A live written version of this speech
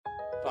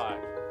5,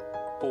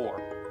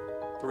 4,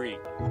 3,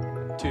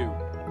 2,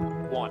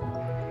 1.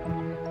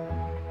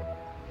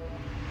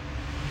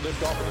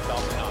 Lift off of the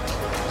Falcon 9.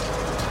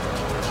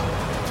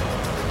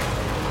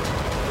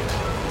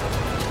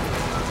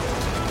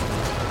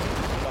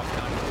 Falcon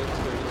 9 is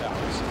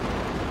 30,000.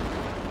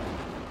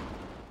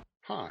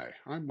 Hi,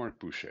 I'm Mark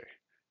Boucher.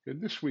 In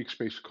this week's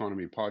Space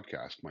Economy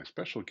podcast, my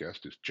special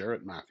guest is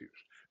Jaret Matthews,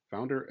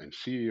 founder and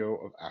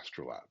CEO of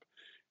Astrolab.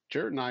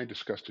 Jaret and I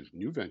discussed his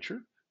new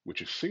venture,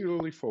 which is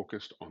singularly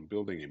focused on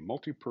building a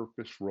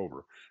multi-purpose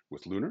rover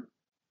with lunar,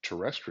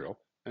 terrestrial,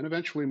 and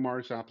eventually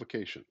Mars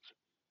applications.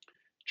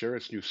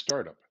 Jaret's new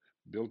startup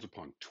builds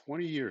upon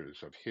 20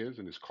 years of his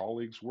and his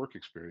colleagues' work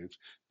experience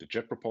at the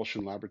Jet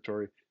Propulsion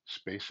Laboratory,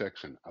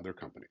 SpaceX, and other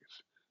companies.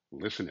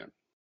 Listen in.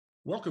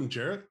 Welcome,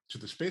 Jaret, to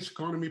the Space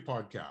Economy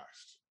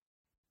podcast.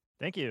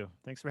 Thank you.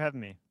 Thanks for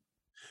having me.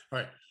 All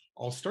right.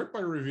 I'll start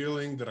by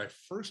revealing that I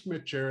first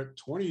met Jaret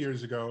 20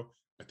 years ago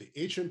at the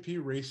HMP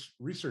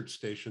Research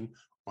Station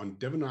on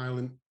Devon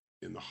Island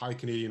in the high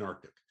Canadian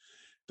Arctic.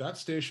 That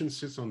station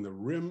sits on the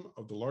rim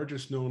of the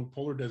largest known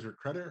polar desert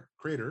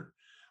crater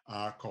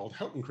called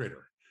Houghton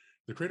Crater.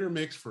 The crater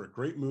makes for a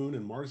great moon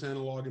and Mars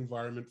analog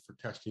environment for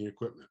testing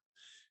equipment.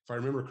 If I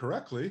remember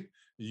correctly,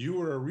 you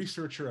were a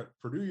researcher at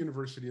Purdue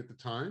University at the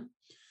time,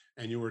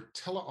 and you were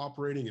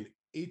teleoperating an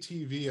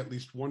ATV at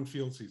least one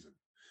field season.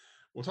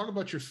 We'll talk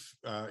about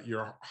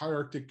your high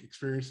Arctic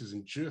experiences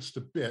in just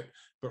a bit,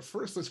 but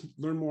first let's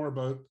learn more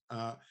about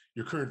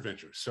your current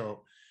venture.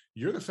 So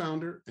you're the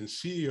founder and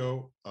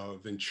CEO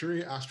of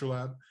Venturi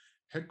Astrolab,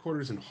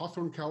 headquarters in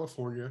Hawthorne,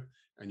 California,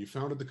 and you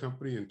founded the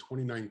company in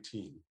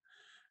 2019.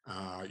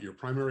 Your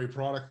primary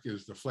product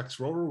is the Flex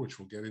Rover, which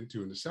we'll get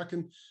into in a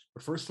second.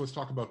 But first, let's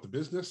talk about the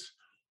business.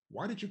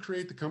 Why did you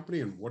create the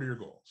company, and what are your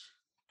goals?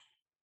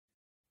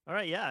 All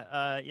right.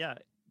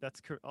 That's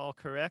all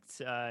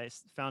correct. I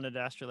founded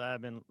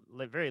Astrolab in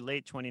very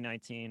late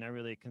 2019. I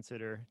really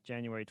consider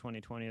January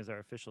 2020 as our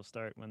official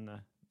start when the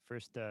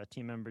first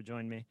team member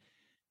joined me.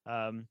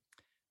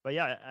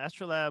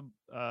 Astrolab,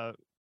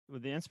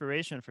 with the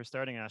inspiration for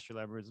starting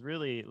Astrolab was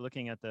really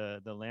looking at the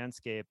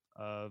landscape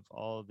of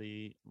all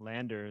the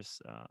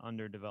landers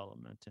under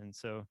development. And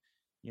so,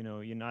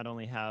 you not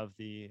only have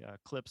the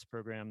CLPS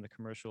program, the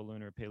Commercial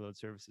Lunar Payload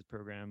Services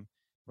program,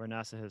 where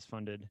NASA has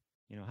funded,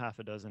 half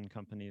a dozen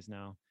companies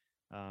now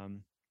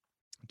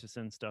to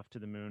send stuff to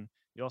the moon.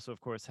 You also, of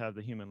course, have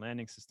the Human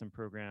Landing System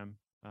program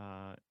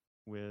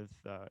with,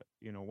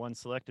 one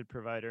selected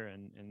provider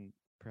and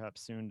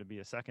perhaps soon to be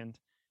a second.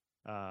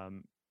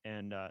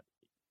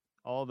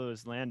 All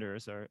those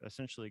landers are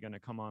essentially going to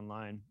come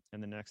online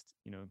in the next,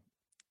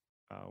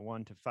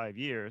 1 to 5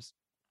 years.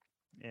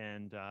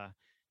 And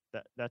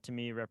that to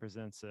me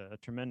represents a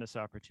tremendous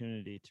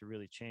opportunity to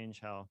really change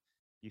how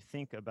you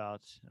think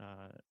about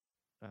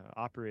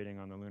operating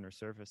on the lunar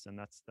surface, and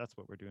that's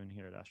what we're doing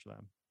here at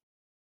Astrolab.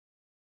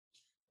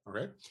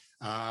 Okay.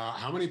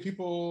 How many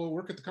people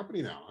work at the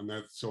company now? And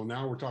so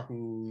now we're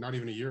talking not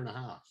even a year and a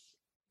half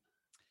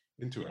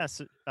into it.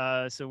 Yes.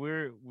 So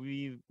we're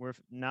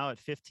now at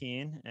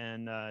 15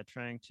 and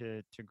trying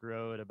to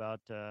grow at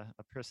about a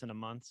person a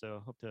month.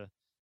 So hope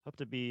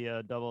to be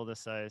double the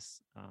size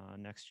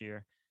next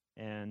year,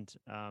 and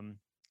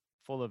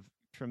full of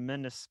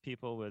tremendous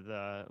people with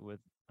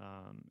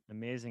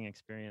amazing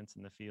experience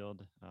in the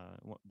field.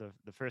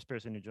 The first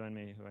person who joined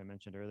me, who I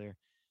mentioned earlier,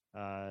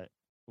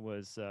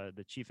 was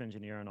the chief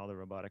engineer on all the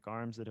robotic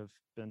arms that have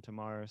been to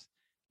Mars.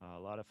 A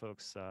lot of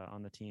folks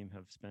on the team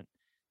have spent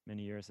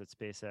many years at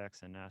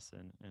SpaceX and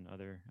NASA and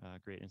other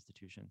great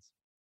institutions.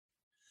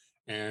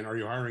 And are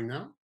you hiring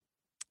now?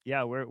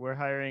 Yeah, we're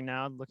hiring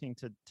now, looking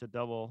to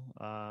double,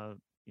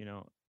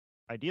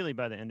 ideally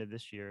by the end of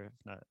this year, if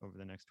not over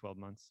the next 12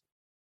 months.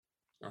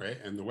 All right.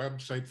 And the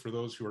website for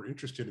those who are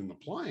interested in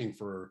applying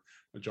for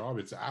a job,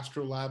 it's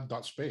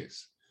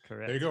astrolab.space.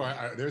 Correct. There you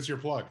go. There's your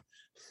plug.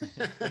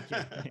 Thank you.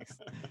 Thanks.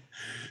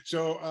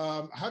 So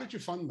how did you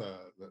fund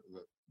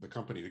the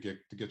company to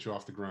get you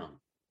off the ground?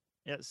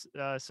 Yes.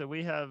 So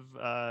we have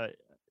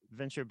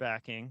venture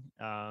backing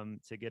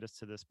to get us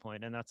to this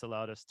point, and that's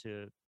allowed us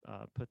to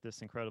put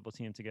this incredible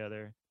team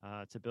together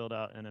to build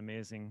out an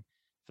amazing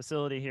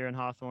facility here in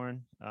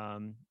Hawthorne.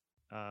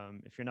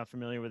 If you're not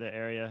familiar with the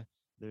area,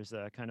 there's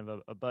a kind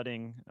of a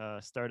budding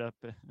startup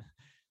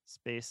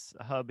space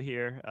hub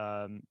here.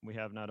 We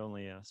have not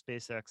only a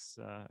SpaceX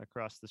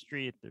across the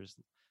street, there's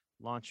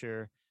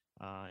Launcher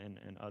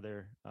and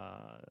other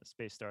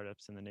space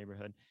startups in the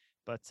neighborhood.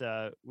 But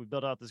we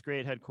built out this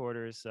great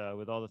headquarters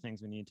with all the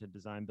things we need to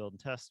design, build, and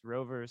test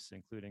rovers,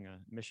 including a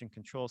mission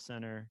control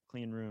center,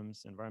 clean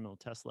rooms, environmental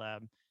test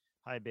lab,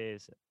 high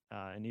bays,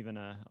 and even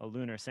a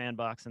lunar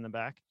sandbox in the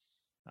back.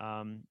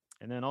 And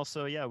then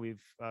also,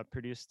 we've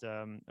produced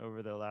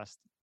over the last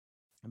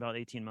about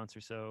 18 months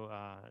or so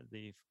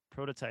the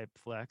prototype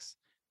Flex,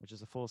 which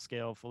is a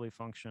full-scale, fully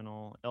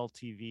functional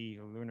LTV,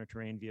 or lunar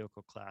terrain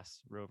vehicle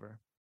class rover.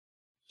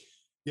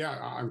 Yeah,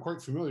 I'm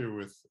quite familiar.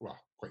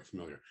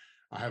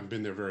 I haven't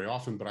been there very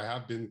often, but I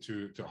have been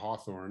to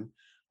Hawthorne,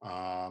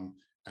 and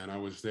I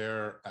was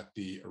there at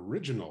the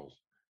original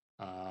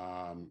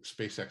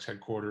SpaceX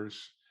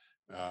headquarters.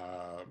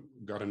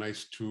 Got a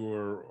nice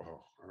tour.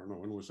 Oh, I don't know,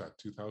 when was that?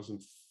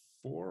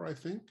 2004, I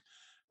think,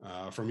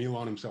 from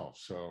Elon himself.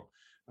 So,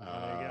 There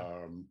you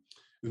go.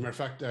 as a matter of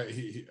fact,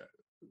 a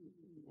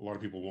lot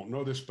of people won't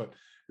know this, but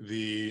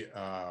the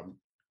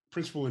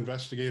principal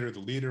investigator, the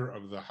leader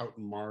of the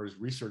Houghton Mars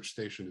Research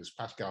Station is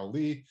Pascal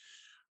Lee.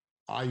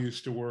 I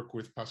used to work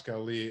with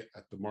Pascal Lee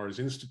at the Mars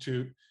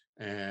Institute,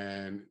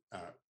 and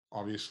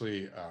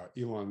obviously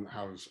Elon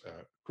has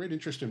a great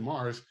interest in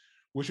Mars,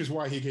 which is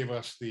why he gave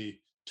us the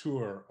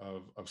tour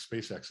of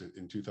SpaceX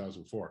in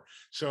 2004.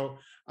 So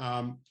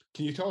can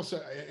you tell us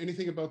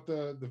anything about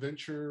the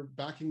venture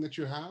backing that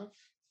you have?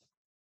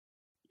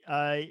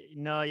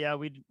 No, yeah,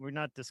 we're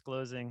not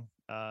disclosing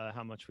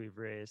how much we've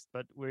raised,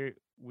 but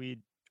we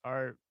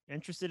are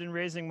interested in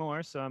raising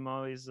more. So I'm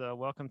always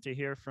welcome to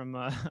hear from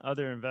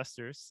other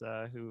investors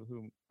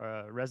who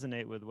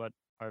resonate with what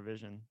our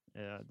vision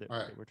that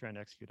we're trying to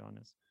execute on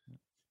is.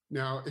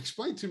 Now,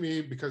 explain to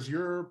me, because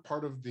you're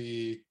part of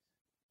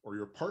or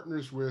you're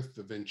partners with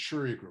the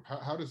Venturi Group.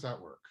 How does that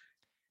work?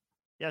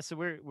 Yeah, so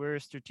we're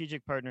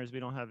strategic partners. We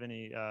don't have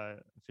any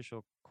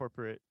official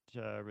corporate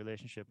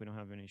relationship. We don't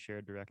have any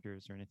shared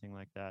directors or anything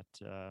like that.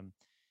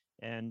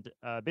 And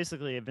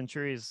basically,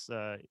 Venturi is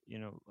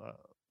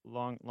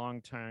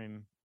long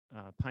time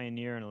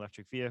pioneer in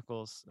electric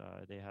vehicles.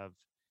 They have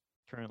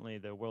currently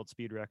the world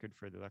speed record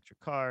for the electric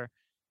car,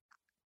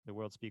 the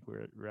world speed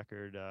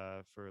record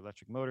for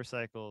electric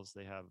motorcycles.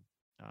 They have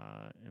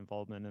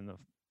involvement in the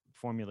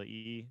Formula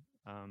E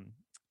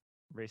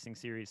racing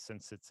series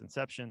since its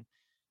inception.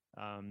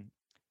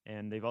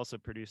 And they've also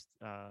produced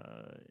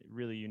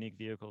really unique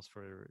vehicles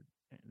for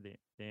the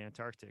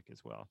Antarctic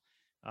as well.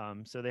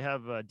 So they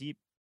have a deep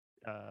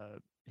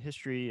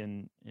history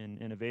in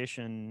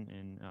innovation,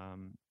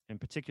 and in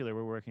particular,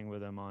 we're working with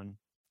them on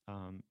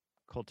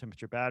cold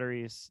temperature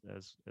batteries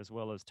as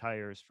well as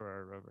tires for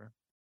our rover,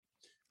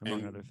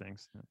 among other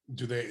things.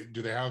 Do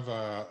they have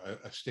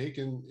a stake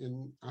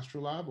in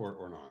Astrolab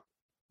or not?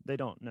 They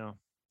don't, no.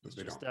 It's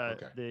they just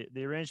don't. Okay.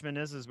 The arrangement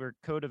is we're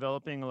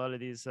co-developing a lot of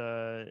these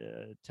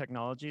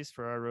technologies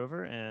for our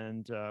rover,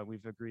 and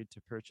we've agreed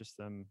to purchase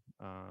them,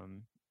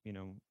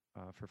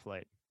 for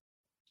flight.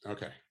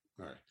 Okay.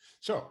 All right.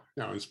 So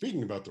now, in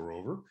speaking about the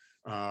rover,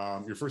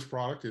 your first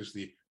product is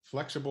the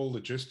Flexible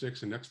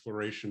Logistics and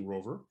Exploration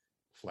Rover,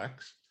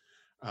 FLEX.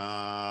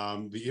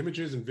 The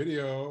images and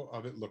video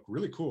of it look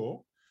really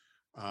cool,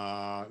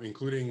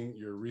 including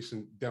your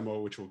recent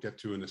demo, which we'll get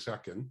to in a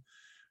second,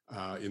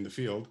 in the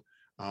field.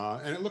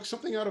 And it looks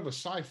something out of a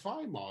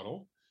sci-fi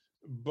model,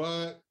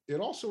 but it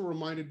also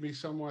reminded me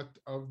somewhat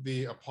of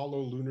the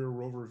Apollo lunar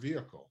rover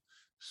vehicle.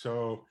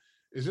 So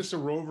is this a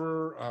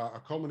rover,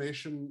 a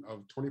culmination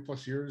of 20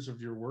 plus years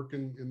of your work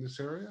in this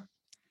area?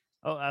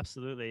 Oh,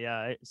 absolutely.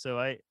 Yeah.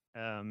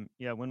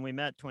 When we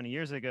met 20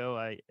 years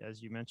ago,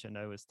 as you mentioned,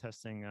 I was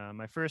testing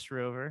my first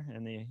rover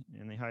in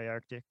the high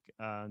Arctic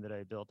that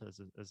I built as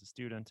a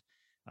student.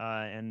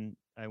 And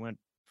I went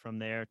from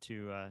there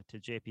to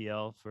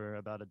JPL for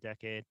about a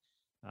decade,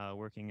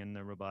 working in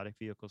the robotic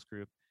vehicles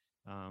group,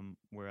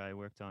 where I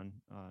worked on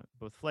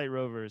both flight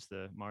rovers,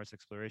 the Mars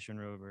exploration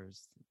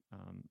rovers,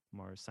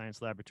 Mars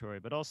Science Laboratory,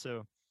 but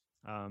also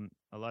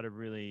a lot of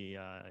really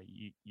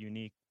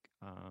unique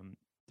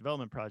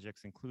development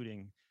projects,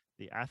 including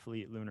the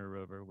Athlete Lunar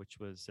Rover, which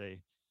was a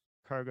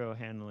cargo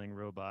handling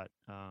robot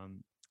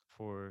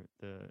for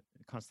the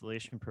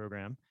Constellation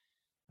program.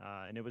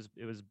 And it was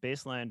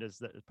baselined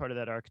as part of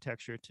that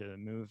architecture to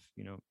move,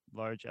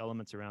 large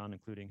elements around,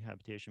 including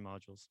habitation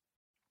modules.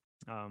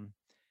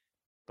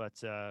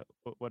 But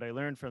what I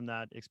learned from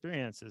that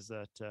experience is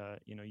that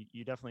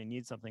you definitely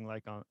need something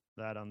like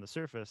that on the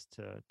surface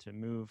to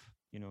move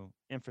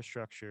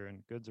infrastructure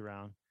and goods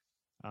around.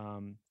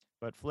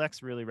 But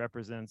Flex really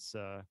represents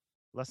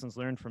lessons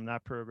learned from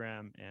that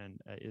program,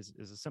 and is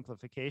a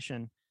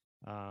simplification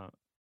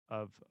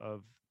of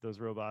those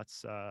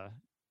robots,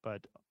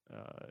 but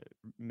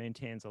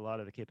maintains a lot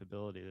of the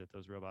capability that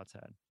those robots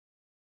had.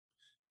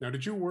 Now,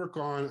 did you work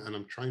on, and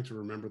I'm trying to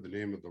remember the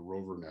name of the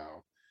rover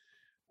now.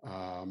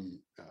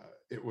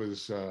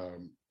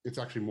 It's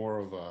actually more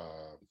of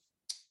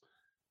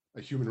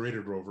a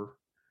human-rated rover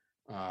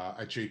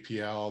at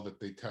JPL that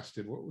they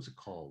tested. What was it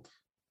called?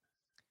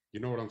 You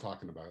know what I'm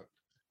talking about.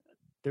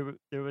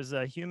 There was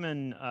a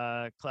human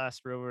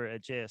class rover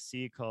at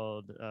JSC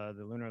called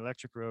the Lunar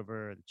Electric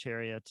Rover, the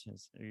Chariot.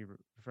 Are you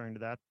referring to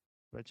that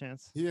by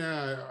chance?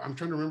 Yeah, I'm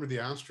trying to remember the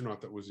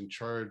astronaut that was in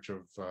charge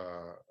of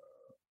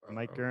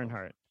Mike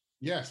Gernhardt.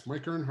 Yes,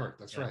 Mike Gernhardt.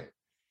 That's right.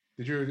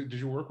 Did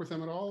you work with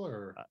them at all,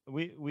 or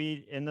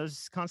we in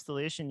those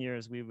constellation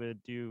years we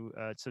would do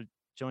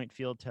joint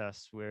field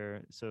tests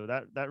so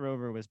that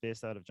rover was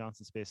based out of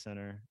Johnson Space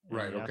Center, and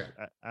right? Okay.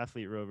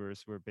 Athlete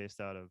rovers were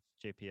based out of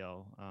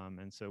JPL,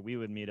 and so we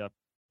would meet up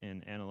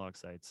in analog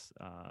sites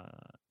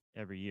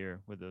every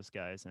year with those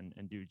guys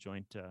and do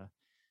joint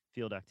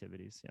field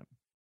activities.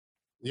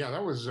 Yeah,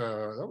 that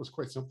was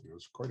quite something. It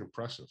was quite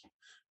impressive.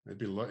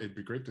 It'd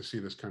be great to see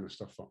this kind of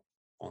stuff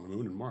on the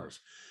moon and Mars.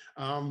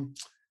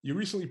 You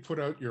recently put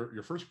out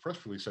your first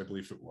press release, I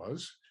believe it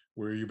was,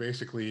 where you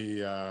basically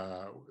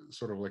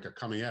sort of like a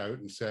coming out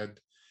and said,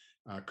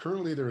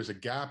 currently there is a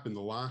gap in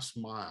the last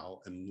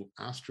mile and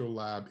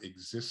Astrolab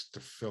exists to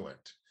fill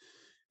it.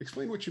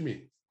 Explain what you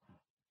mean.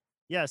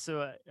 Yeah.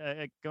 So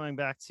going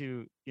back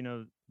to,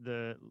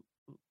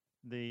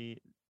 the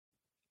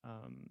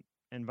um,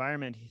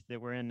 environment that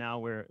we're in now,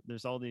 where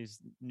there's all these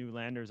new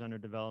landers under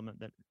development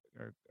that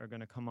are going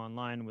to come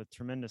online with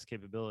tremendous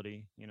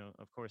capability.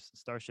 Of course,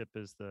 Starship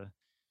is the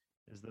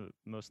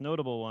most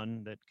notable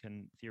one that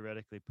can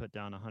theoretically put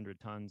down 100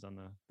 tons on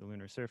the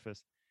lunar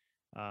surface.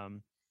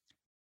 Um,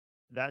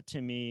 that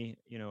to me,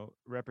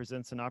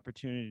 represents an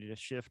opportunity to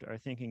shift our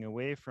thinking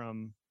away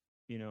from,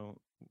 you know,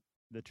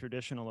 the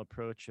traditional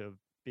approach of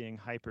being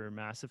hyper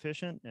mass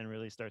efficient and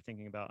really start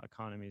thinking about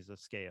economies of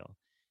scale.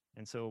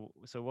 And so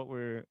what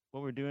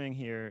we're doing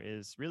here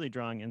is really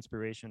drawing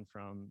inspiration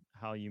from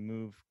how you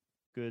move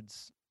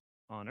goods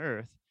on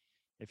Earth.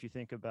 If you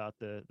think about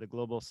the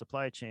global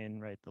supply chain,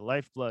 right, the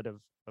lifeblood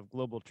of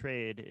global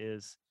trade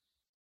is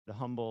the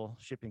humble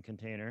shipping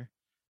container.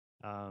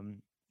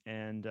 Um,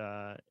 and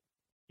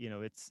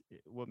it's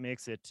what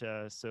makes it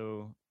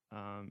so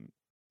um,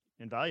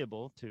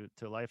 invaluable to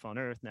life on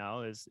Earth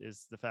now is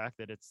the fact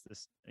that it's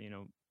this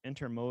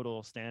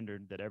intermodal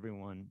standard that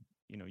everyone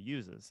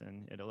uses,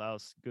 and it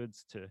allows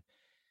goods to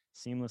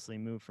seamlessly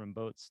move from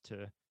boats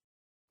to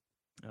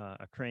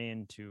a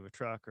crane to a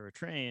truck or a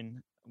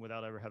train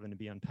without ever having to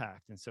be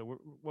unpacked. And so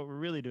what we're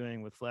really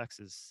doing with Flex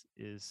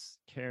is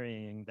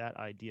carrying that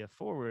idea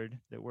forward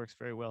that works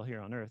very well here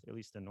on Earth, at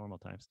least in normal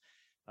times.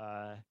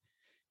 Uh,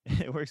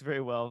 it works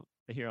very well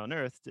here on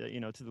Earth to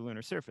the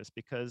lunar surface,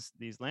 because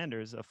these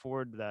landers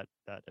afford that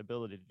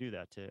ability to do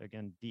that, to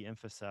again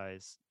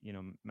de-emphasize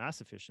mass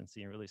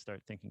efficiency and really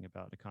start thinking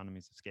about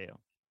economies of scale.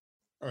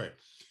 All right.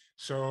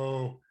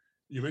 So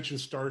you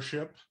mentioned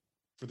Starship.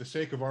 For the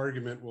sake of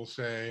argument, we'll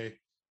say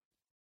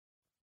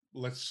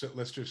let's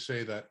just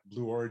say that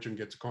Blue Origin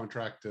gets a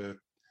contract to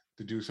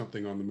do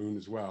something on the moon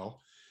as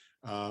well.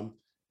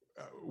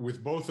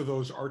 With both of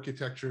those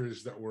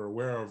architectures that we're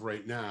aware of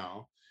right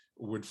now,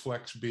 would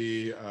Flex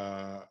be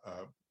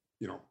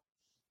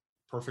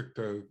perfect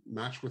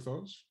match with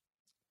those?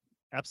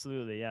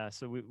 Absolutely, yeah.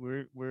 So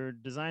we're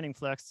designing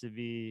Flex to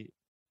be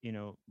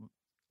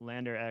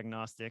lander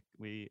agnostic.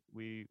 We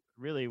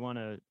really want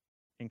to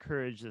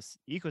encourage this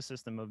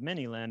ecosystem of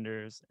many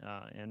landers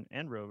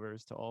and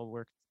rovers to all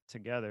work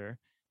together.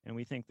 And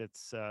we think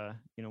that's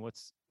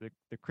what's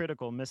the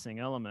critical missing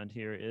element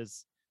here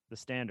is the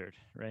standard,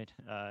 right?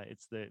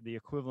 It's the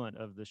equivalent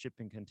of the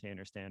shipping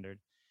container standard.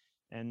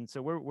 And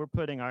so we're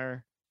putting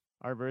our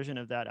version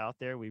of that out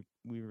there. We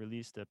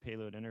released a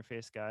payload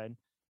interface guide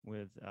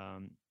with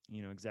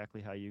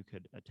exactly how you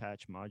could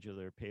attach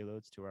modular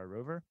payloads to our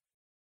rover.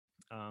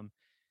 And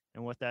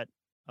what that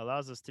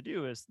allows us to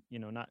do is,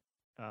 not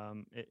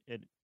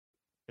it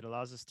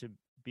allows us to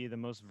be the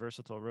most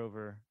versatile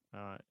rover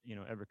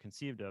ever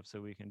conceived of. So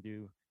we can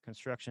do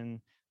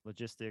construction,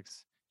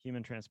 logistics,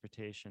 human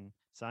transportation,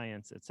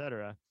 science,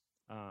 etc.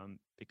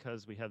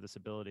 Because we have this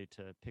ability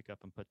to pick up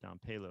and put down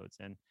payloads.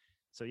 And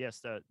so yes,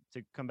 to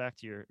come back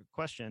to your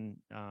question,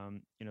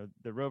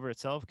 the rover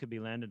itself could be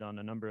landed on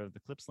a number of the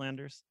CLIPS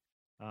landers.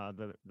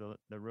 The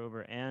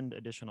rover and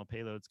additional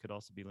payloads could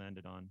also be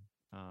landed on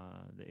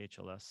the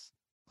HLS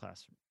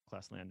class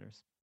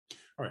landers.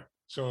 All right.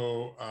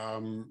 So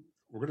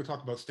we're going to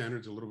talk about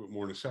standards a little bit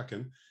more in a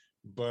second,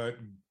 but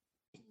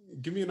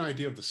give me an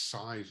idea of the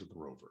size of the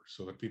rover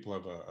so that people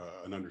have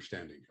an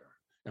understanding here,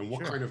 and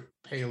what kind of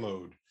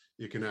payload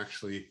you can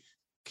actually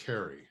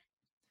carry.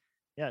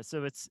 Yeah,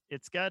 so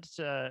it's got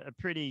a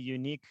pretty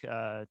unique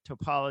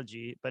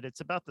topology, but it's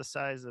about the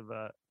size of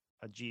a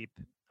Jeep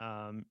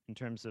in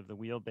terms of the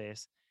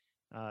wheelbase.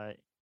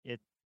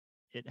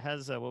 It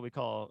has what we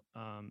call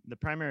the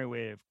primary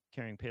way of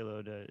carrying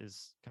payload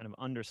is kind of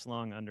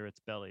underslung under its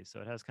belly.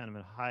 So it has kind of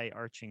a high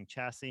arching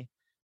chassis,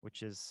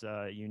 which is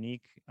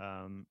unique.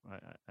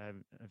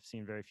 I've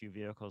seen very few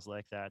vehicles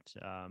like that,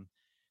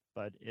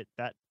 but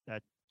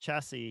that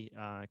chassis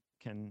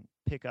can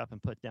pick up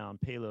and put down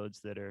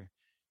payloads that are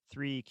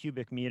 3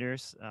 cubic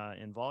meters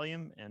in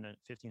volume and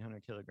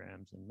 1,500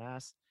 kilograms in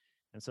mass.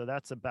 And so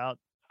that's about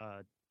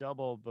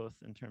double, both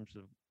in terms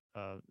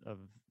of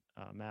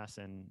mass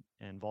and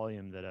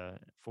volume, that a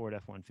Ford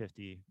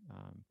F-150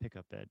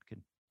 pickup bed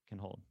can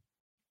hold.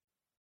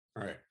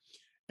 All right.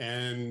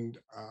 And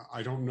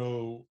I don't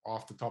know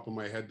off the top of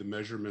my head the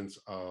measurements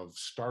of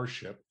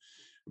Starship,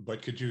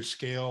 but could you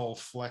scale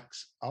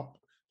Flex up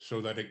so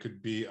that it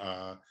could be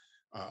a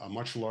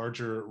much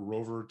larger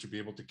rover to be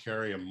able to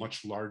carry a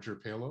much larger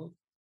payload?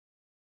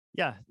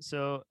 Yeah.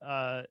 So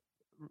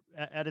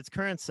at its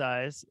current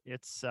size,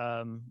 it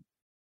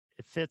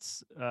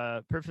fits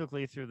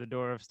perfectly through the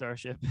door of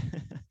Starship.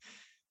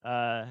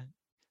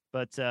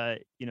 But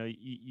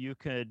you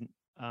could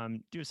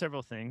do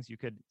several things. You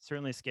could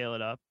certainly scale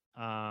it up,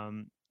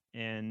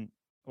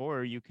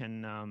 or you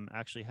can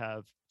actually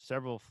have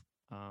several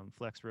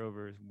Flex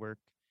rovers work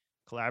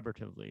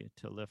collaboratively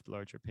to lift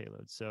larger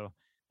payloads. So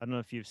I don't know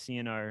if you've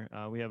seen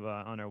we have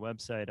on our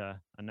website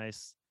a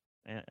nice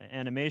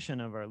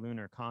animation of our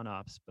lunar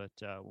ConOps, but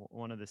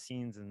one of the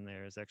scenes in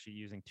there is actually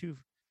using two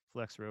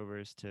Flex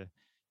rovers to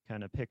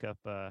kind of pick up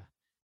a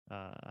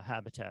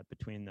habitat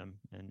between them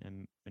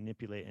and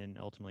manipulate and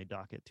ultimately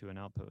dock it to an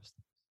outpost.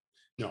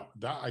 No,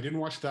 that I didn't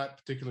watch that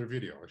particular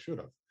video. I should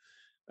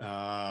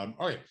have.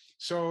 Okay,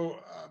 so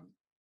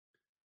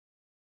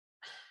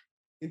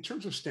in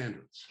terms of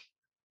standards,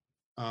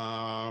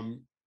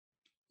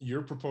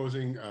 you're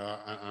proposing.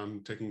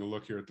 I'm taking a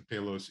look here at the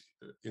payloads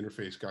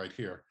interface guide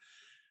here.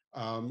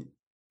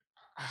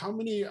 How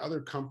many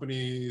other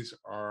companies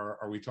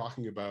are we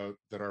talking about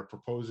that are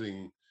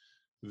proposing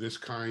this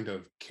kind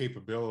of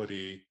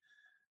capability,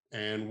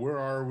 and where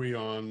are we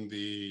on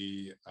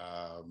the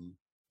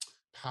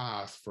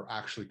path for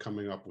actually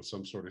coming up with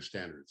some sort of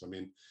standards? I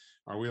mean,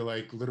 are we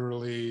like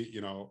literally,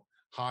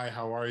 hi,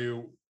 how are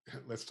you?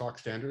 Let's talk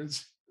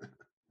standards.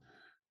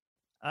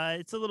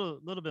 It's a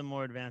little bit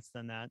more advanced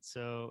than that.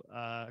 So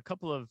a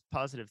couple of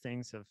positive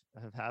things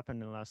have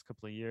happened in the last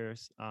couple of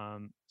years.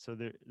 So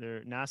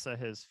NASA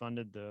has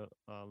funded the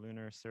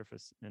Lunar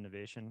Surface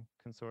Innovation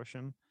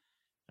Consortium,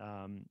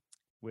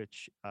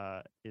 which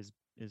is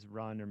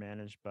run or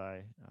managed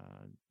by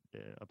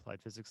the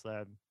Applied Physics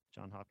Lab,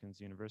 Johns Hopkins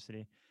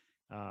University,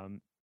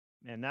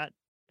 and that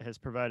has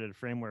provided a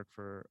framework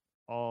for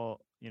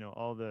all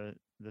the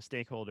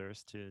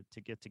stakeholders to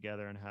get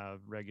together and have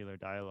regular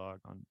dialogue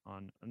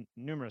on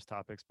numerous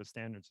topics, but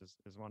standards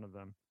is one of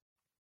them.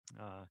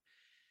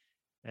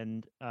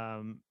 And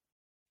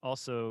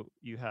also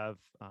you have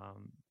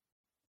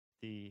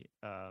the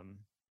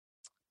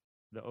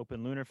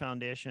Open Lunar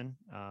Foundation,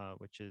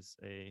 which is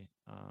a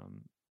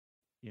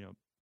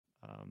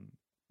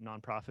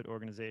nonprofit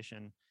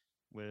organization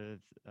with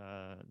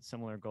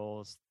similar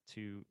goals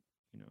to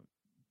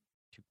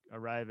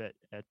arrive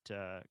at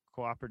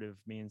cooperative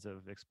means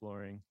of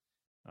exploring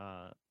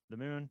the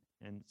moon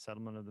and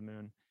settlement of the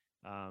moon,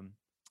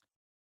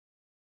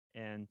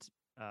 and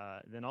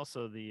then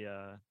also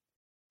the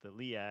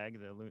LEAG,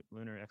 the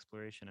Lunar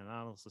Exploration and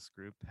Analysis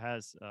Group,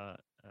 has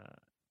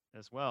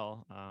as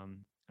well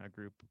a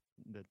group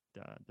that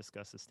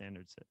discusses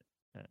standards.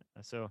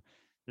 So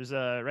there's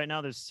right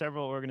now there's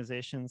several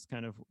organizations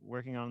kind of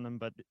working on them,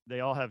 but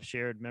they all have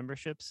shared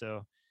membership. So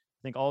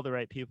I think all the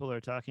right people are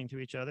talking to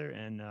each other,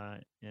 and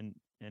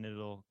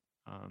it'll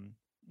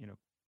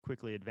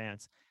quickly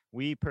advance.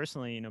 We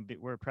personally,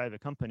 we're a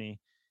private company,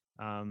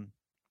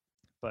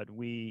 but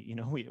we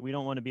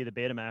don't want to be the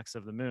Betamax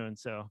of the moon.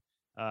 So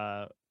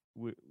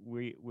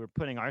we're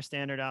putting our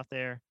standard out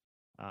there,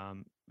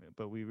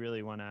 but we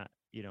really want to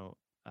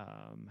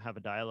have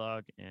a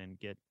dialogue and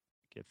get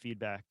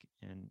feedback,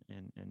 and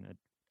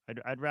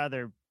I'd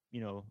rather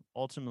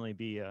ultimately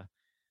be a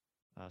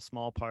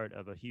small part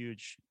of a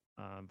huge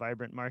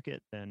vibrant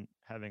market than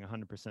having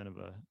 100% of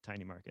a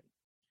tiny market.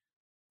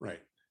 Right.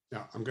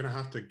 Now, I'm going to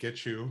have to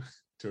get you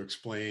to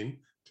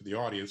explain to the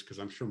audience, because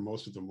I'm sure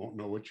most of them won't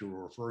know what you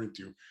were referring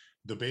to,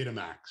 the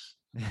Betamax.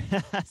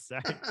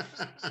 Sorry,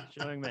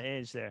 showing my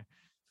age there.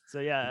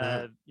 So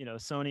yeah,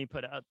 Sony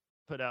put out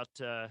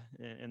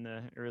in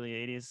the early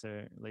 80s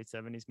or late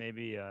 70s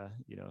maybe,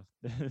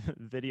 the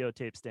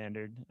videotape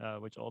standard,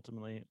 which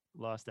ultimately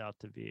lost out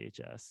to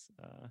VHS.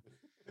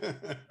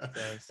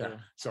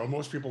 So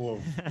most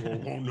people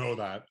won't know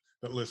that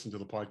listen to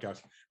the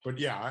podcast, but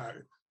yeah,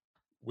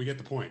 we get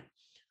the point.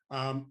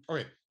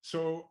 Okay,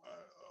 so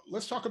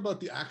let's talk about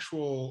the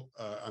actual,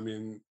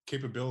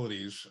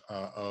 capabilities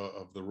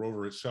of the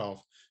rover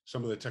itself,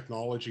 some of the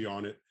technology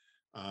on it.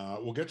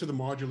 We'll get to the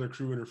modular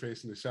crew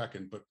interface in a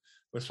second, but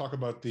let's talk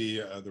about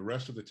the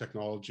rest of the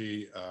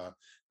technology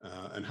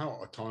and how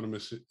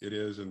autonomous it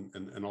is,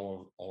 and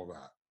all of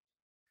that.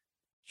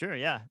 Sure.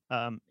 Yeah.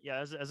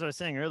 As I was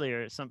saying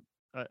earlier,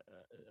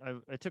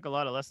 I took a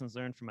lot of lessons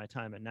learned from my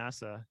time at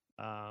NASA,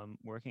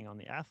 working on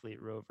the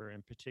Athlete rover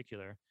in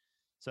particular.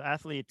 So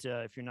Athlete,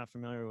 if you're not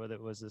familiar with it,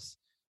 was this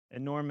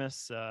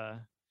enormous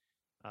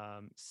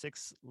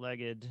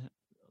 6-legged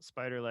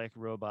spider-like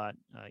robot.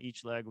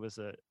 Each leg was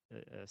a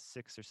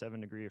 6 or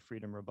 7 degree of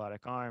freedom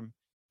robotic arm,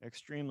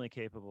 extremely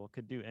capable,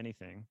 could do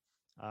anything.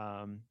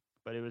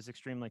 But it was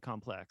extremely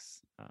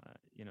complex.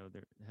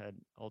 There had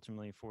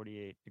ultimately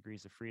 48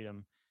 degrees of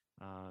freedom.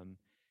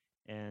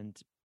 And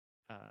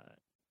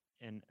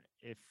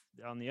if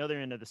on the other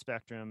end of the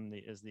spectrum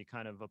is the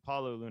kind of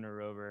Apollo lunar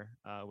rover,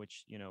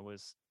 which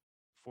was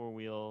four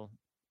wheels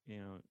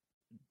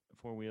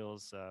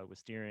with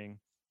steering,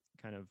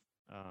 kind of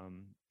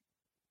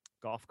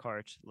golf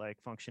cart like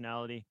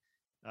functionality.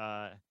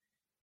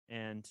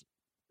 And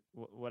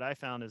what I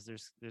found is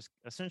there's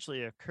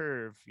essentially a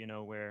curve,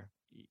 where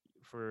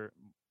for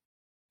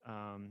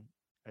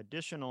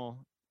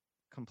additional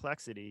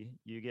complexity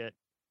you get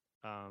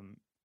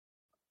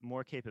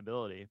more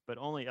capability, but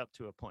only up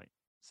to a point.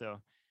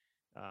 So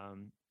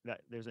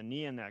that there's a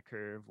knee in that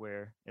curve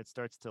where it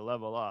starts to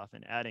level off,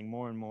 and adding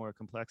more and more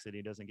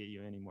complexity doesn't get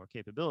you any more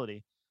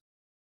capability.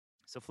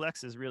 So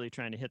Flex is really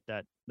trying to hit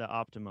the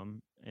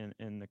optimum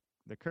in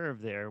the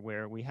curve there,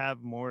 where we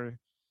have more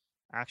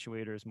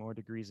actuators, more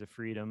degrees of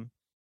freedom,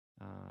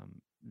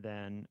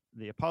 than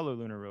the Apollo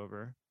lunar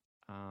rover.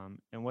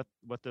 And what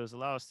those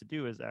allow us to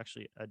do is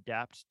actually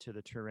adapt to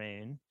the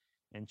terrain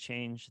and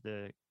change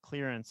the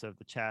clearance of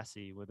the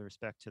chassis with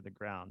respect to the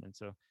ground. And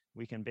so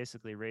we can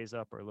basically raise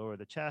up or lower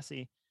the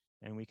chassis,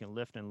 and we can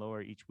lift and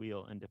lower each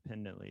wheel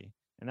independently.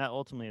 And that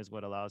ultimately is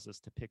what allows us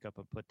to pick up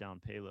and put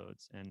down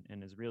payloads,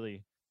 and is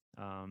really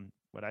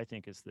what I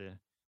think is the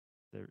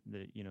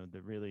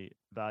really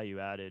value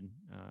added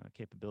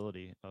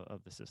capability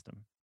of the system.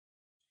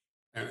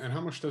 And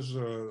how much does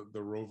the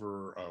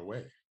rover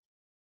weigh?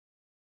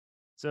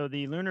 So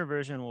the lunar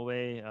version will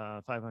weigh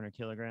 500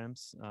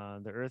 kilograms.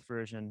 The Earth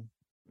version,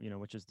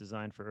 which is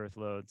designed for Earth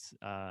loads,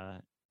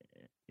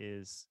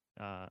 is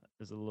a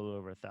little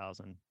over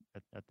 1,000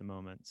 at the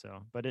moment.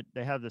 So, but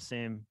they have the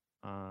same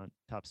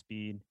top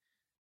speed,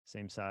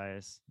 same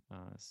size,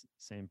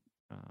 same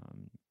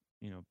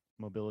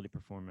mobility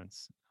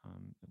performance.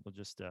 We'll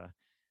just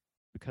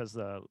because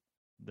the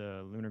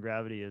lunar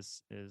gravity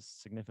is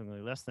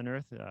significantly less than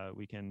Earth,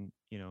 we can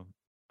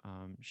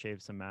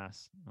shave some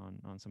mass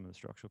on some of the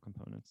structural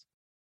components.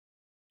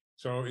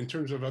 So in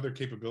terms of other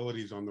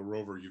capabilities on the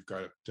rover, you've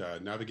got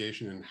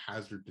navigation and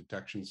hazard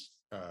detection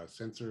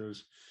sensors.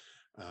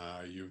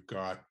 You've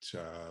got,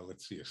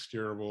 let's see, a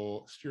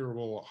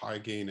steerable high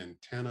gain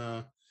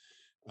antenna,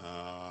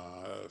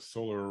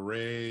 solar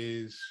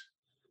arrays,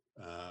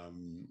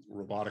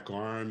 robotic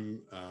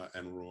arm,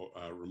 and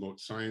remote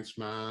science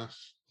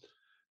mass.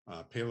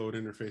 Payload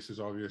interfaces,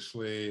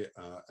 obviously,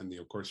 and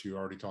of course, you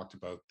already talked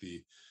about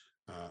the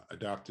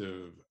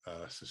adaptive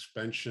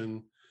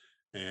suspension,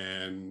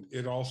 and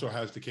it also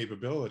has the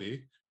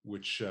capability,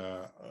 which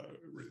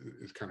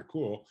is kind of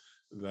cool,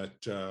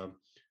 that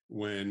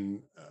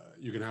when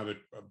you can have it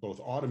both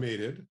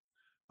automated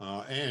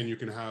and you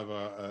can have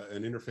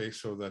an interface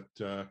so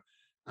that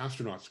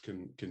astronauts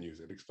can use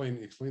it. Explain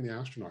the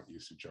astronaut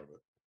usage of it.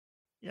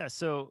 Yeah,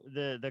 so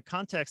the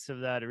context of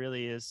that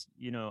really is,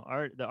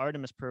 the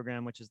Artemis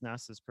program, which is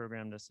NASA's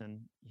program to send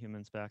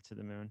humans back to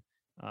the moon.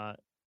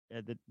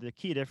 The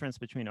key difference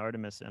between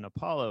Artemis and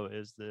Apollo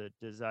is the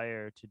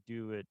desire to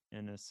do it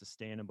in a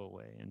sustainable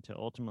way and to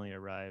ultimately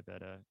arrive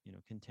at a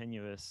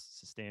continuous,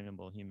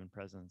 sustainable human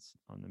presence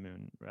on the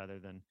moon, rather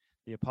than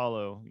the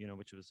Apollo,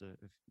 which was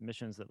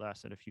missions that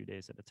lasted a few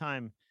days at a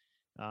time,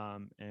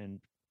 and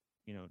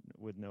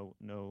with no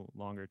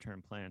longer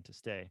term plan to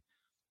stay.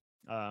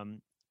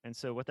 And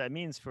so what that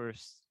means for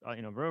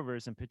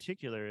rovers in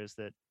particular is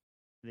that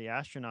the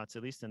astronauts,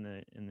 at least in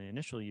the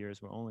initial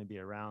years, will only be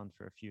around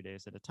for a few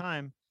days at a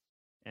time,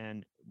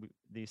 and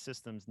these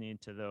systems need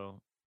to,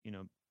 though,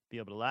 be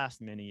able to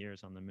last many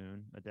years on the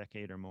moon, a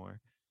decade or more,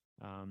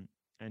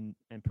 and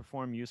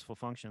perform useful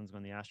functions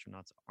when the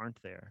astronauts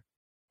aren't there.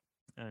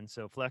 And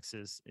so Flex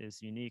is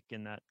unique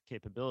in that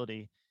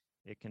capability.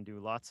 It can do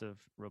lots of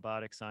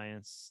robotic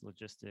science,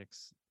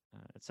 logistics,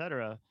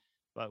 etc.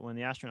 But when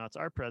the astronauts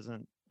are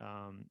present,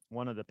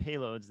 one of the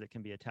payloads that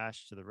can be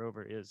attached to the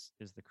rover is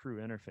the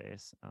crew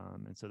interface,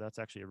 and so that's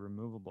actually a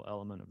removable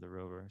element of the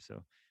rover.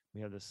 So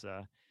we have this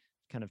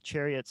kind of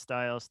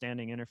chariot-style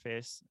standing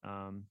interface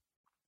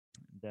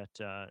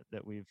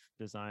that we've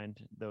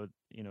designed. Though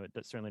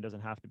it certainly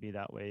doesn't have to be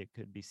that way. It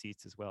could be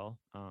seats as well.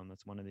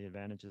 That's one of the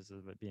advantages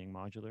of it being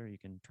modular. You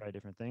can try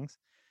different things,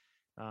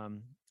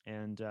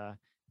 and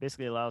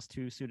basically allows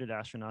two suited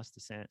astronauts to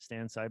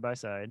stand side by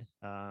side,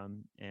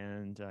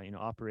 and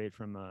operate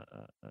from a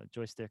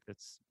joystick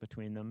that's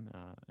between them,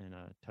 and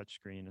a touch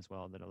screen as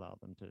well that allow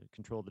them to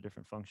control the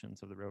different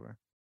functions of the rover.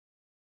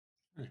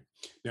 Right.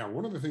 Now,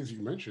 one of the things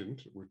you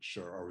mentioned, which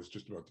I was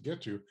just about to get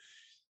to,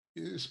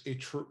 is a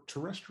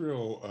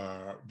terrestrial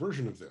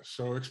version of this.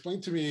 So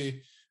explain to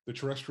me the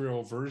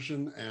terrestrial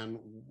version and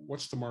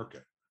what's the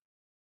market?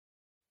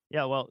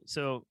 Yeah, well,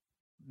 so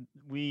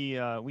we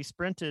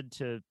sprinted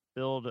to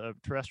build a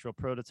terrestrial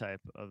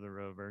prototype of the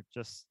rover,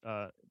 just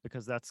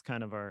because that's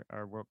kind of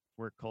our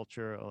work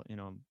culture.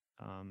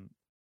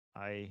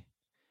 I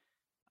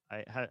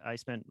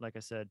spent, like I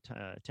said,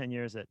 10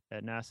 years at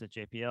NASA at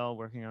JPL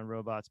working on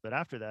robots, but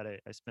after that,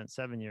 I spent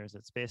 7 years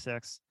at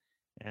SpaceX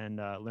and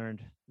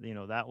learned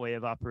that way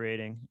of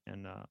operating,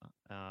 and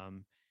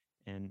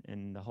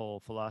the whole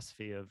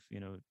philosophy of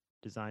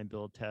design,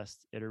 build,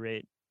 test,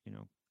 iterate,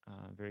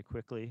 very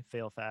quickly,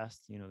 fail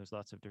fast. There's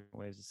lots of different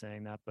ways of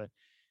saying that, but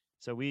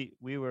so we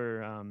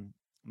were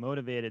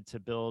motivated to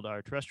build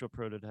our terrestrial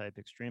prototype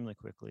extremely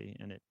quickly,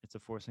 and it's a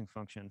forcing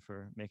function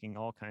for making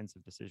all kinds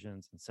of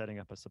decisions and setting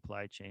up a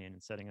supply chain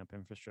and setting up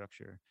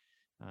infrastructure,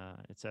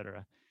 et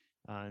cetera.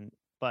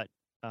 But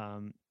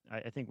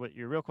I think what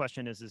your real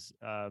question is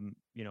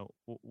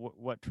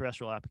what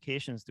terrestrial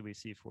applications do we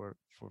see for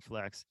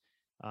Flex?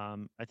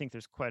 I think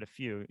there's quite a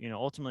few.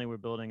 Ultimately, we're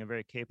building a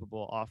very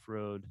capable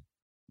off-road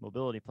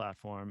mobility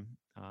platform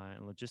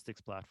and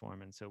logistics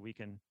platform, and so we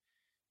can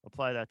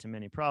apply that to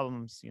many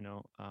problems.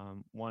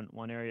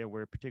 One area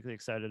we're particularly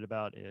excited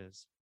about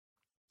is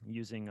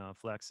using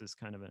Flex as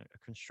kind of a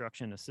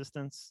construction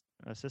assistant.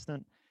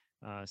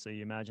 So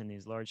you imagine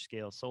these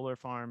large-scale solar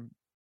farm,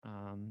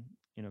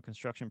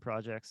 construction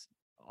projects,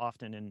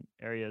 often in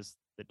areas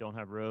that don't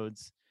have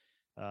roads,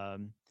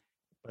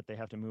 but they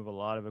have to move a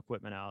lot of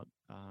equipment out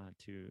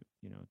to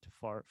to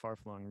far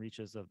flung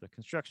reaches of the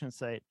construction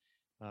site.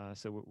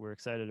 So we're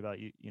excited about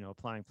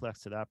applying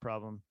Flex to that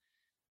problem.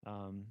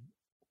 Um,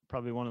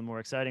 Probably one of the more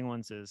exciting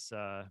ones is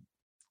uh,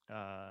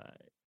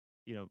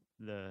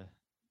 the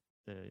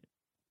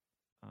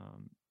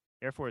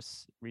Air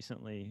Force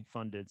recently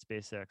funded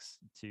SpaceX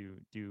to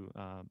do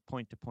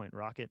point-to-point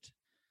rocket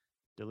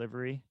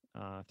delivery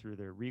through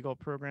their Regal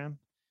program.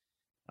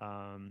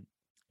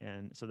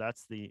 And so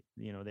that's the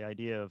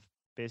idea of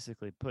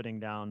basically putting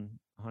down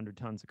 100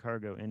 tons of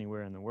cargo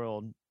anywhere in the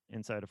world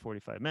inside of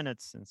 45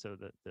 minutes. And so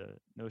the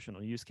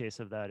notional use case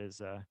of that is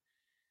a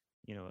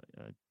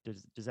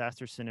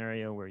disaster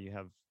scenario where you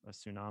have a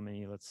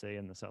tsunami, let's say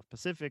in the South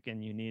Pacific,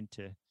 and you need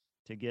to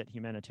get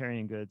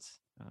humanitarian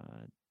goods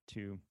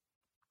to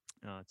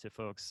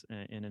folks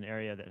in an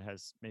area that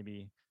has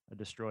maybe a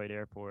destroyed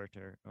airport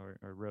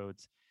or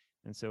roads.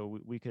 And so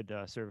we could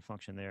serve a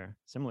function there,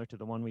 similar to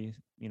the one we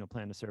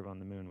plan to serve on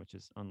the moon, which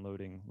is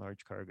unloading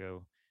large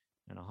cargo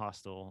in a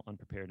hostile,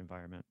 unprepared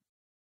environment.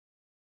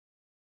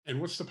 And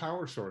what's the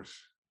power source?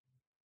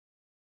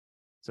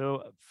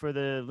 So for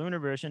the lunar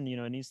version,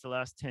 it needs to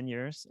last 10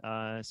 years.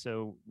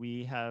 So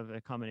we have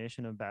a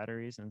combination of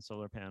batteries and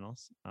solar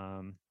panels.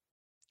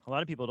 A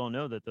lot of people don't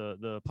know that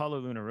the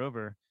Apollo lunar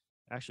rover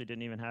actually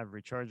didn't even have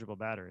rechargeable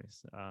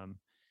batteries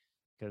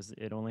because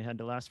it only had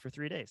to last for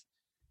 3 days.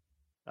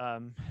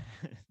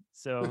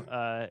 So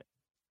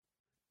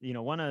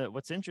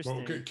what's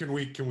interesting. Well,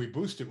 can we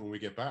boost it when we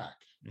get back?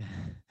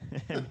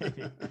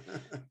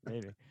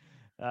 maybe.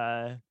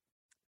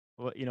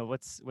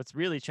 What's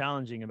really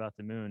challenging about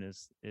the moon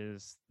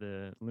is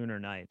the lunar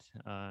night,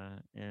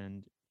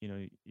 and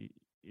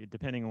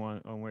depending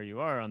on where you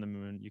are on the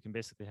moon, you can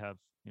basically have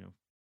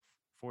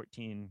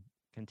 14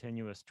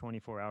 continuous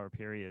 24-hour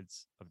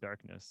periods of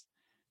darkness,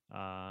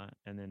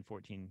 and then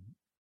 14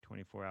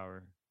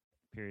 24-hour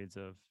periods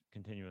of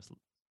continuous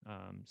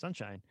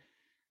sunshine.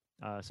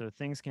 So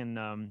things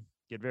can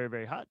get very,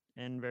 very hot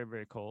and very,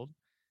 very cold.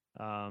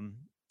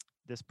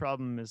 This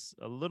problem is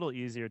a little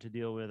easier to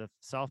deal with at the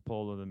south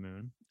pole of the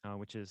moon,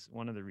 which is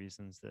one of the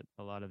reasons that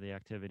a lot of the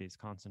activity is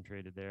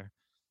concentrated there.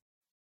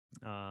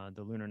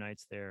 The lunar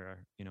nights there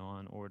are,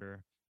 on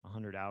order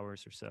 100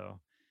 hours or so.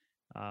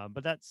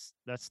 But that's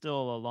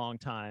still a long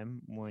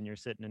time when you're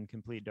sitting in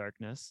complete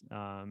darkness,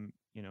 in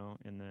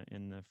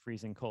the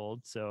freezing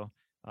cold. So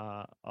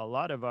a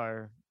lot of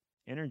our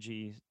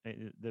energy,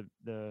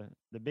 the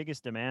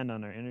biggest demand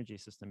on our energy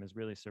system is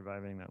really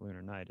surviving that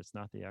lunar night. It's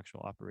not the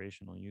actual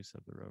operational use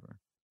of the rover.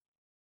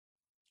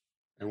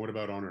 And what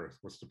about on Earth?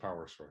 What's the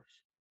power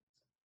source?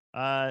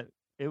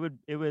 It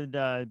would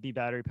be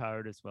battery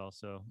powered as well.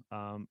 So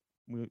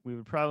we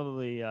would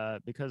probably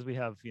because we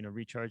have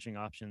recharging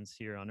options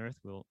here on Earth,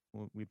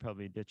 we'd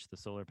probably ditch the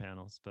solar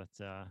panels, but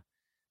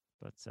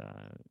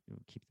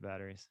keep the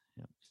batteries.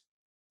 Yeah.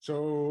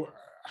 So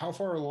how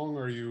far along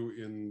are you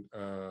in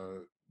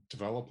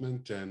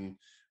development? And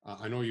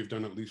I know you've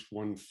done at least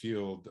one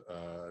field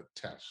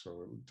test.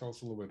 So tell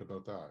us a little bit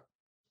about that.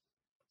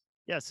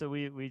 Yeah, so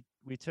we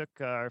took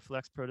our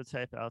Flex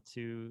prototype out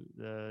to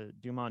the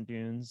Dumont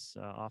Dunes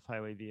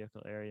off-highway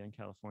vehicle area in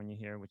California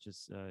here, which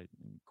is a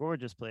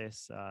gorgeous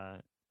place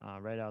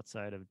right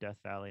outside of Death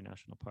Valley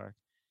National Park.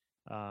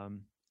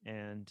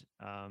 And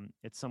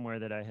it's somewhere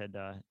that I had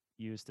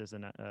used as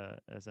an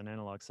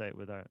analog site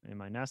in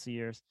my NASA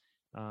years.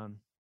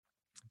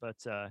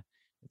 But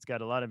it's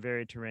got a lot of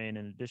varied terrain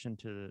in addition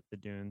to the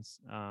dunes.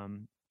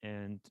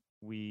 And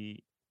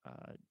we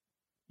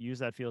use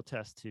that field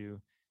test to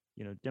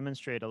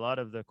demonstrate a lot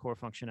of the core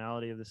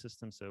functionality of the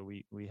system. So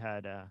we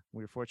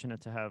were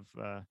fortunate to have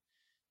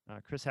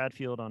Chris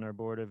Hadfield on our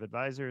board of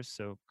advisors.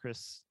 So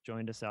Chris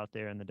joined us out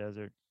there in the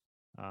desert,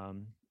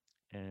 and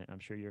I'm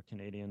sure your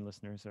Canadian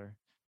listeners are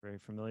very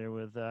familiar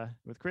with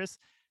Chris.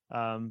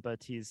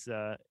 But he's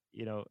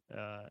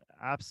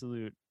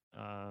absolute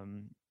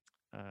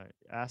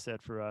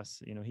asset for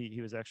us.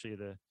 He was actually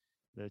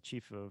the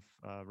chief of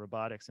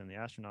robotics in the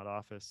astronaut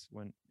office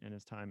when in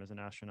his time as an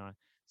astronaut.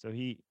 So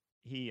he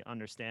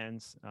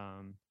understands,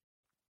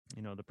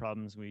 the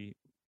problems we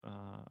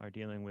are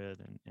dealing with,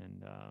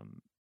 and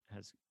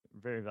has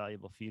very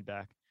valuable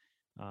feedback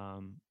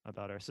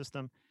about our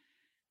system.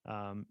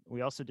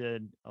 We also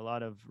did a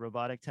lot of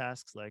robotic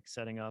tasks like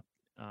setting up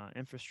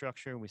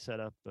infrastructure. We set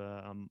up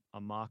a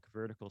mock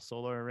vertical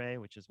solar array,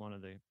 which is one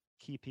of the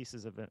key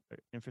pieces of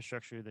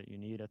infrastructure that you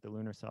need at the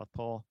lunar South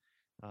Pole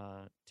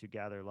to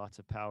gather lots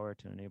of power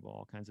to enable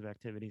all kinds of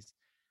activities.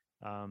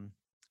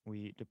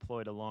 We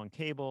deployed a long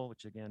cable,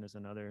 which again is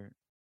another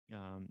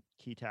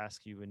key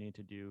task you would need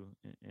to do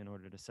in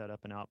order to set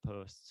up an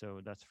outpost.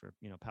 So that's for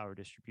power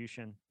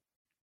distribution.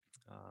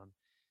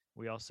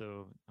 We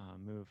also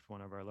moved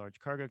one of our large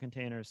cargo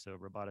containers, so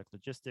robotic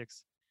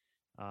logistics.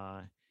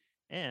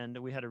 And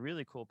we had a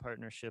really cool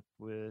partnership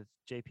with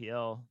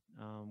JPL,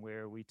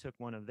 where we took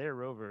one of their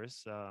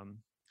rovers,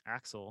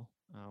 Axel,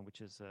 which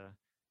is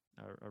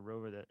a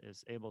rover that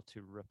is able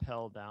to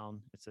rappel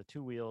down. It's a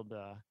two-wheeled,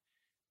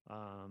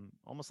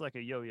 almost like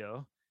a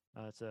yo-yo.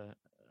 It's a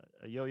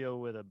a yo-yo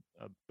with a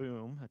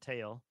boom, a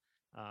tail,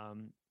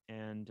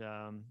 and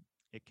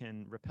it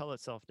can rappel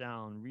itself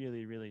down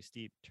really, really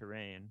steep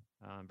terrain,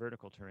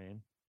 vertical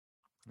terrain.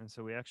 And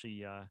so we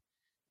actually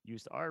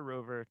used our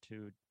rover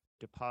to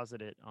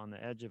deposit it on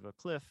the edge of a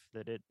cliff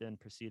that it then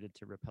proceeded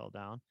to rappel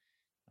down.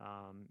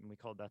 And we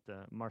called that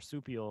the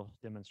marsupial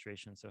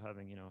demonstration. So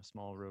having, a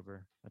small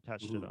rover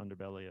attached to the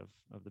underbelly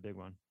of the big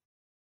one.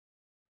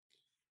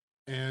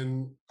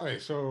 And okay,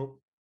 so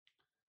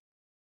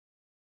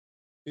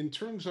in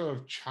terms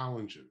of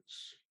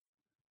challenges,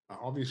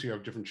 obviously you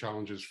have different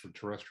challenges for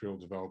terrestrial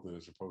development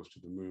as opposed to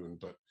the moon,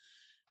 but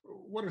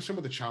what are some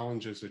of the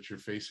challenges that you're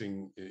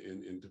facing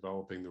in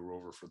developing the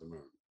rover for the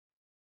moon?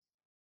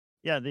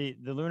 Yeah, the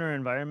lunar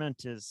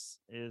environment is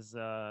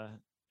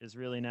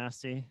really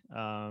nasty.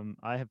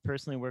 I have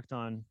personally worked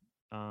on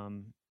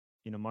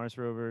Mars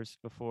rovers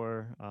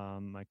before.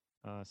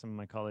 Some of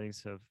my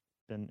colleagues have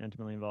been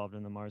intimately involved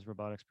in the Mars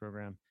robotics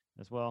program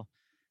as well.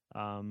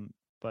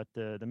 But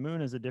the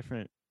moon is a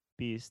different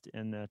beast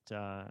in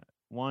that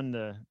one,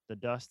 the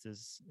dust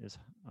is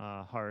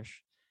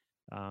harsh.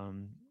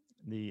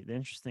 The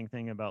interesting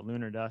thing about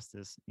lunar dust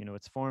is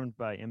it's formed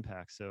by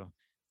impact. So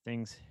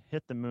things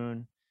hit the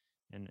moon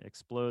and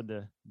explode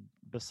the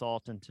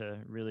basalt into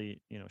really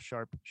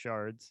sharp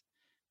shards.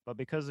 But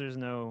because there's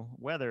no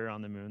weather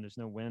on the moon, there's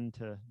no wind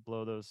to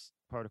blow those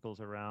particles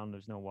around.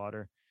 There's no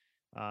water.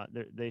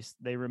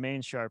 They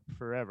remain sharp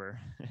forever.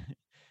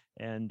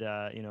 And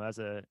as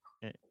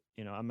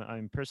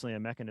I'm personally a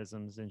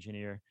mechanisms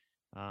engineer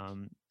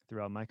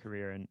throughout my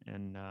career,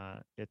 and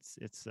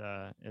it's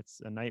a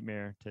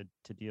nightmare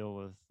to deal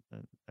with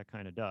that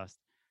kind of dust.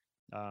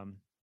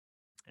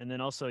 And then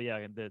also,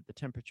 yeah, the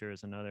temperature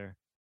is another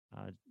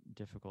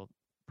difficult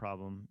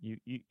problem.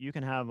 You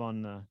can have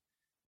on the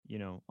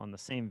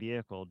same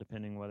vehicle,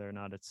 depending whether or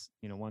not it's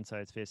one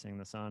side's facing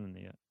the sun and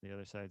the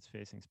other side's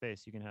facing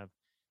space, you can have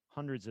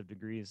hundreds of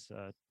degrees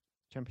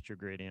temperature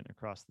gradient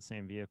across the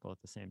same vehicle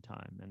at the same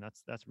time, and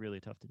that's really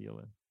tough to deal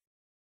with.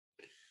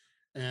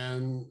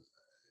 And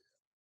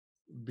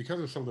because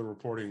of some of the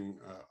reporting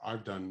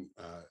I've done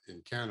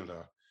in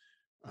Canada,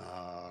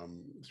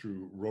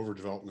 through rover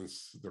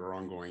developments that are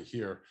ongoing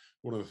here,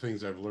 one of the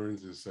things I've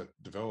learned is that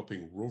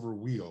developing rover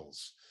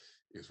wheels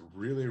is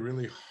really,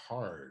 really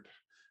hard.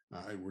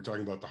 We're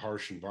talking about the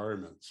harsh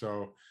environment.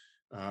 So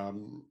how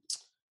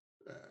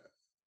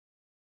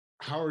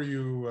are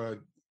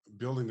you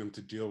building them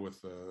to deal with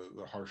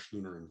the harsh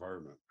lunar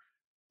environment?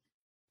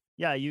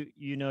 Yeah,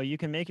 you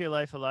can make your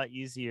life a lot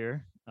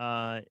easier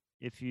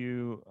if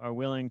you are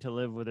willing to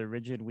live with a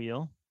rigid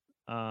wheel,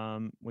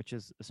 which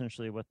is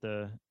essentially what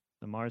the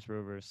Mars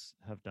rovers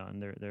have done.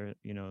 They're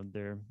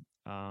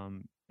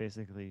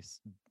basically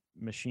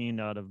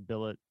machined out of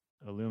billet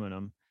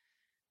aluminum.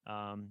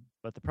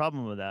 But the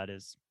problem with that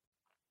is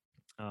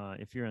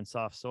if you're in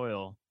soft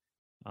soil,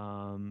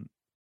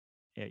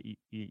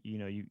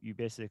 you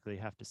basically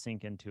have to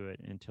sink into it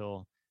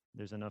until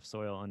there's enough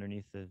soil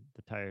underneath the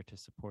tire to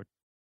support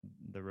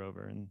the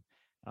rover. And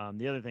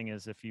the other thing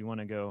is, if you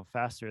want to go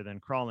faster than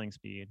crawling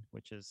speed,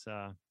 which is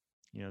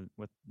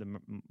what the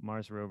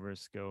Mars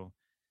rovers go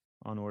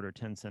on order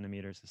 10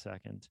 centimeters a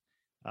second,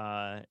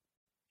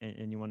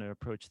 and you want to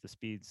approach the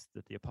speeds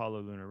that the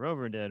Apollo lunar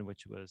rover did,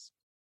 which was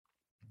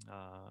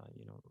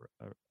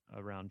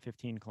around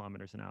 15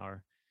 kilometers an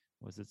hour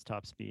was its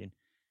top speed.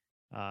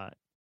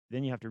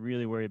 Then you have to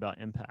really worry about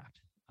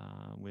impact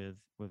with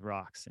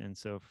rocks, and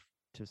so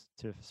to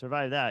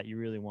survive that, you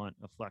really want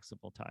a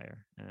flexible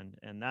tire,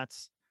 and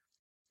that's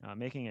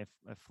making a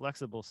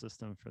flexible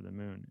system for the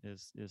moon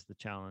is the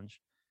challenge,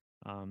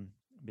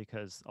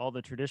 because all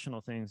the traditional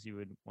things you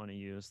would want to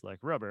use, like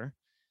rubber,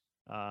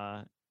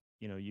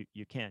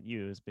 you can't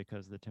use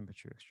because of the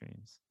temperature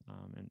extremes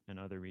and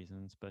other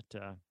reasons. But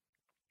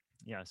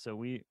yeah, so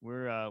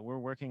we're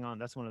working on,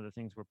 that's one of the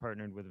things we're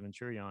partnered with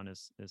Venturi on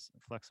is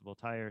flexible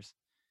tires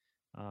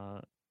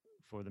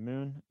for the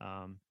moon.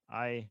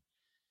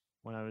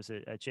 When I was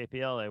at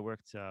JPL, I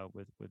worked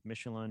with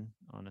Michelin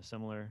on a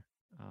similar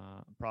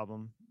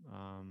problem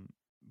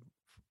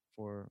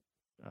for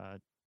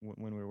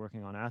when we were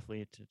working on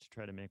Athlete to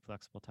try to make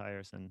flexible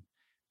tires, and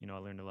I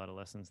learned a lot of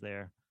lessons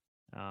there.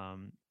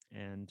 And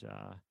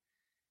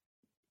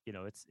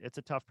it's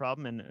a tough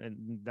problem,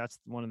 and that's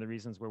one of the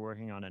reasons we're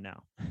working on it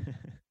now.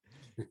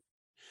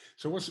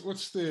 So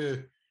what's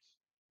the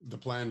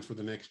plan for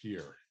the next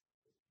year?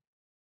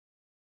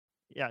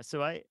 Yeah,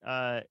 so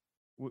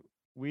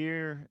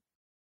we're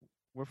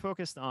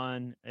focused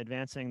on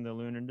advancing the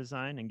lunar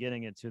design and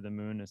getting it to the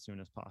moon as soon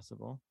as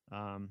possible.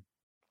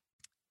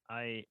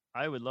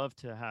 I would love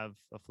to have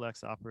a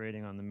Flex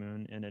operating on the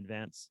moon in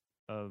advance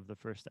of the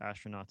first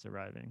astronauts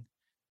arriving.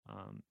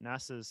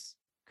 NASA's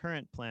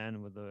current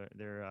plan with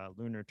their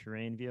lunar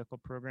terrain vehicle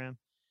program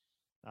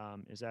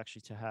is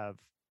actually to have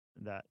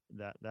that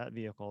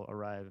vehicle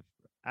arrive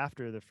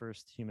after the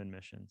first human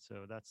mission.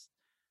 So that's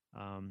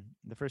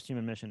the first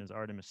human mission is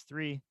Artemis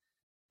 3.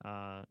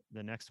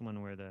 The next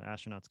one, where the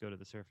astronauts go to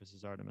the surface,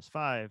 is Artemis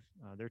 5.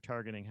 They're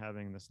targeting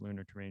having this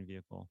lunar terrain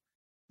vehicle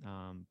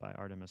by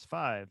Artemis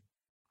 5.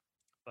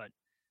 But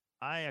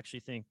I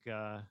actually think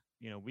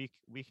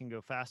we can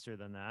go faster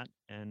than that,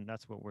 and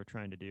that's what we're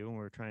trying to do. And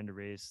we're trying to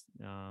raise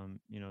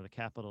the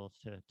capital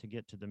to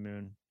get to the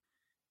moon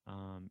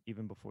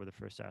even before the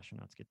first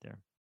astronauts get there.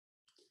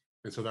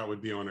 And so that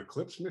would be on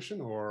Eclipse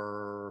mission,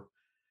 or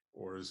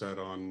is that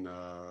on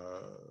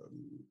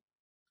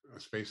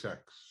SpaceX?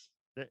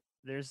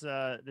 There's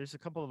a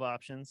couple of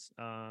options.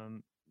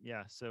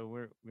 Yeah, so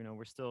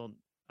we're still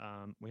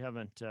we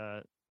haven't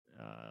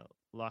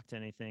locked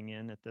anything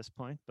in at this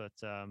point, but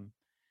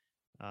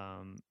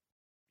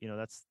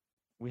that's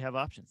we have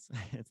options.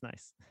 It's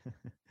nice.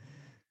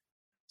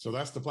 So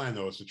that's the plan,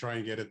 though, is to try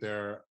and get it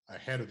there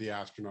ahead of the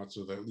astronauts,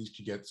 so that at least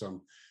you get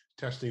some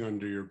testing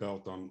under your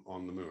belt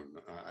on the moon.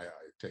 I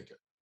take it.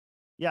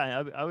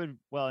 Yeah, I would.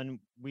 Well, and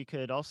we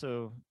could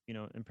also,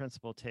 in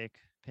principle, take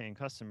paying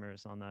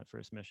customers on that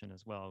first mission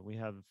as well. We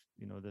have,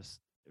 this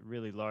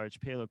really large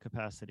payload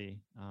capacity,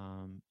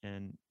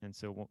 and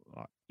so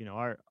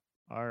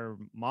our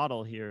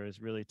model here is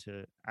really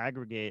to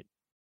aggregate,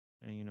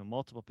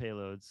 multiple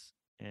payloads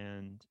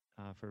and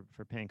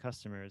for paying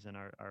customers, and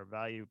our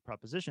value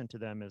proposition to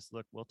them is,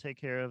 look, we'll take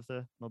care of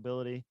the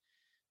mobility,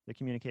 the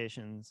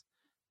communications,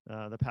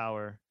 the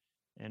power,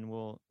 and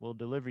we'll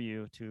deliver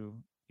you to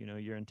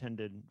your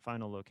intended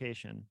final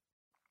location.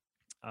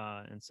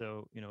 And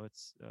so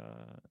it's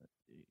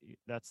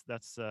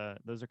that's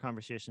those are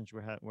conversations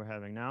we're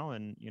having now,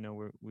 and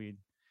we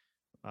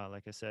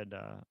like I said,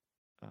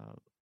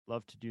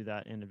 love to do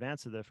that in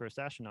advance of the first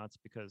astronauts,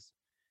 because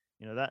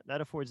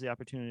that affords the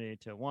opportunity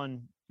to,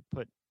 one,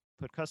 put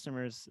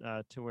customers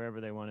to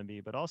wherever they want to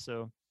be, but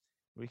also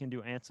we can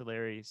do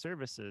ancillary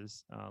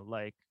services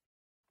like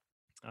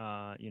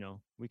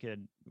we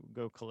could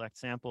go collect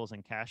samples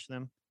and cache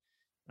them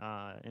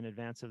in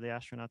advance of the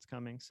astronauts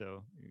coming.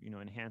 So,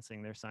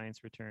 enhancing their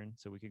science return.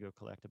 So we could go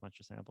collect a bunch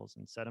of samples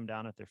and set them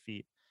down at their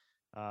feet,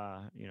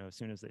 as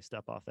soon as they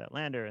step off that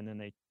lander, and then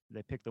they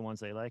pick the ones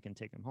they like and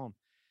take them home.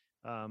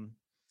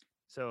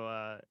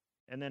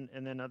 And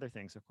then other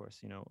things, of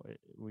course,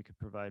 we could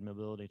provide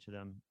mobility to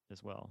them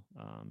as well.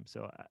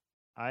 So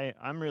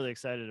I'm really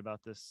excited about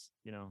this,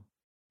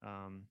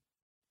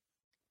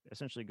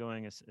 essentially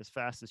going as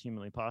fast as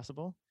humanly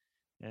possible,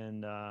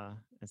 and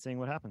seeing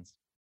what happens.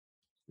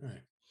 All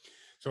right.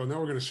 So now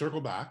we're going to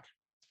circle back,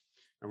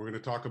 and we're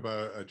going to talk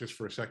about just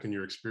for a second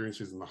your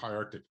experiences in the high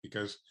Arctic,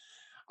 because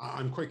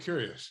I'm quite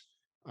curious.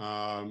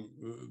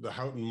 The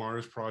Houghton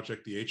Mars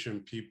project, the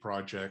HMP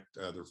project,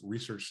 the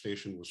research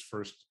station was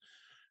first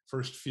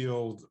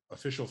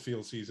official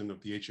field season of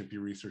the HMP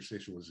research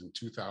station was in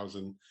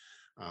 2000,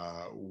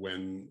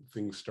 when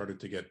things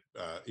started to get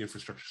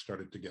infrastructure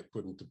started to get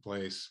put into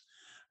place,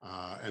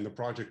 and the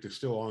project is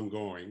still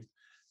ongoing.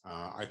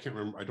 I can't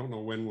remember. I don't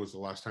know when was the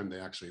last time they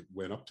actually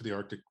went up to the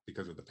Arctic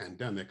because of the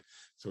pandemic.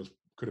 So it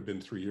could have been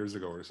 3 years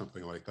ago or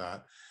something like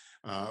that.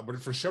 But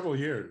for several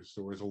years,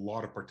 there was a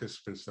lot of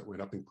participants that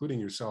went up, including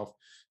yourself,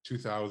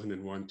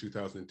 2001,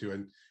 2002.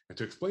 And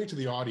to explain to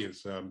the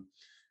audience,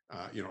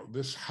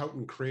 this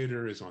Houghton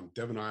crater is on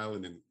Devon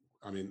Island.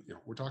 And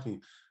we're talking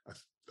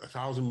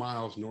 1,000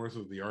 miles north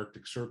of the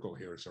Arctic Circle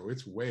here. So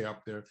it's way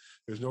up there.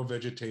 There's no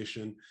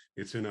vegetation.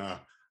 It's in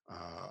a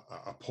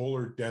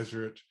polar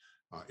desert.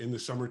 In the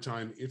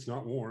summertime, it's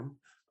not warm,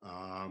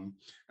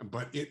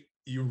 but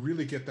you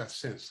really get that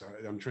sense.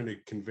 I'm trying to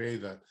convey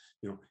that,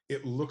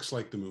 it looks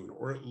like the moon,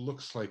 or it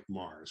looks like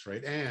Mars,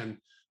 right? And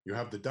you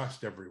have the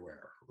dust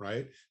everywhere,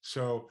 right?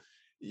 So,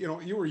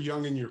 you were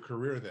young in your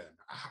career then.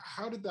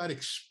 How did that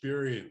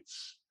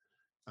experience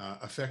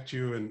affect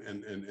you and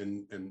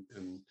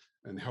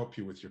help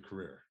you with your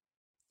career?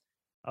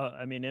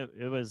 I mean,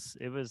 it was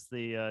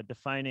the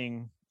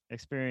defining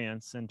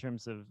experience in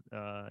terms of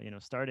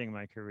starting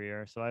my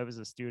career. So I was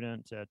a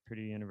student at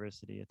Purdue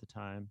University at the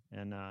time,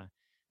 and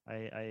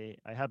I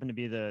happened to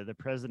be the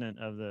president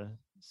of the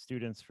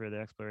students for the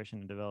exploration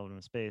and development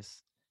of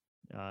space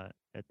at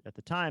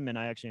the time, and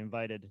I actually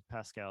invited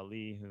Pascal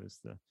Lee, who was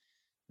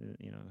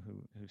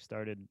who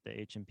started the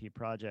HMP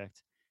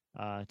project,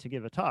 to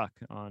give a talk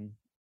on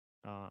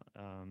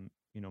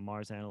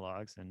Mars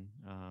analogs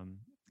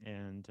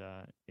and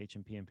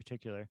HMP in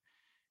particular.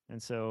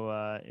 And so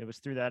it was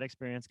through that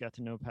experience, got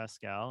to know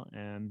Pascal,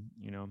 and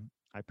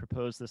I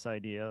proposed this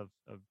idea of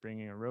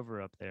bringing a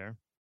rover up there.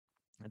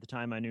 At the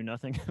time, I knew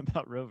nothing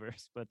about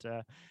rovers, but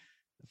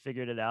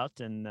figured it out,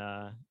 and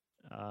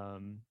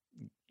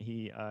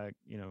he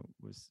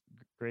was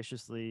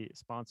graciously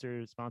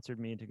sponsored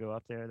me to go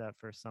up there that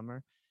first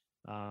summer,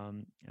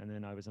 and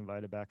then I was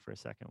invited back for a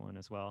second one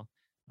as well.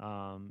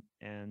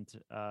 And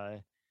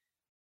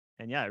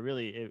yeah,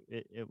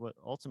 it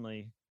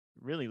ultimately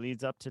really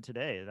leads up to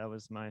today. That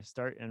was my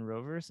start in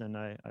rovers, and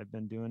I've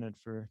been doing it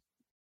for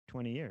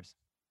 20 years.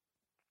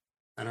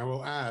 And I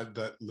will add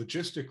that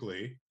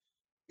logistically,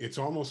 it's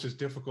almost as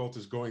difficult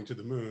as going to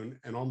the moon,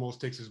 and almost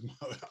takes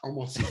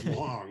almost as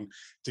long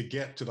to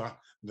get to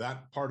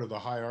that part of the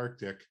high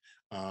Arctic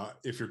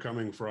if you're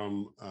coming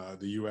from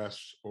the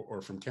US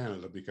or from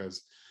Canada,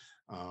 because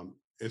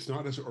it's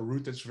not a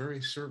route that's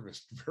very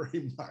serviced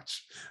very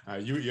much.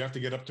 You have to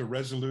get up to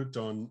Resolute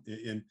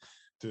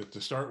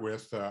to start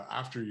with,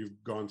 after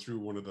you've gone through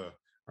one of the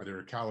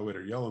either Callaway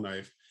or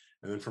Yellowknife,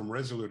 and then from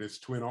Resolute it's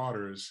Twin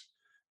Otters.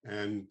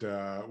 And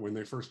when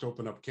they first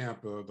opened up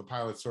camp, the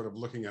pilot's sort of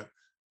looking at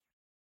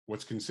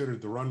what's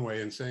considered the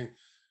runway and saying,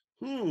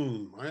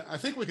 I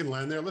think we can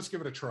land there. Let's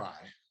give it a try.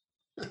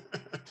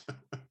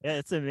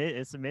 Yeah, it's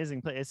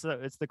amazing place.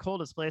 It's the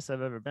coldest place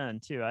I've ever been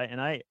too.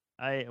 I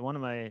one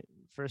of my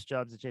first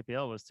jobs at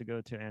JPL was to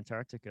go to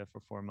Antarctica for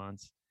 4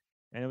 months,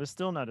 and it was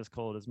still not as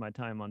cold as my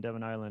time on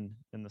Devon Island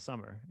in the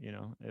summer.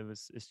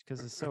 It's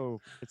because it's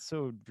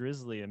so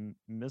drizzly and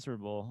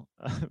miserable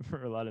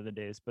for a lot of the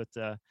days. But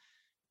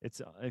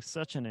it's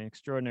such an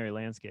extraordinary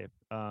landscape.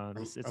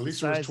 It's at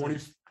least there was 20.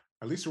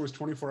 At least there was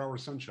 24-hour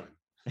sunshine.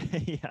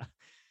 Yeah.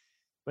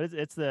 But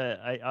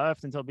I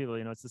often tell people,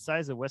 it's the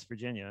size of West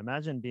Virginia.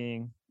 Imagine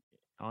being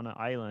on an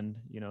island,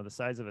 the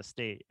size of a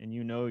state, and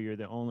you're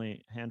the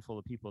only handful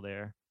of people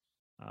there,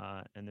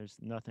 and there's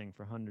nothing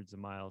for hundreds of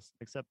miles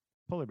except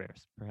polar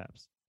bears,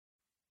 perhaps.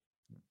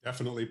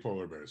 Definitely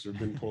polar bears. There have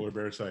been polar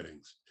bear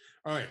sightings.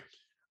 All right.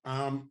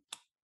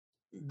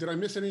 Did I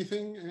miss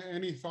anything?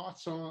 Any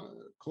thoughts on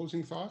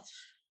closing thoughts?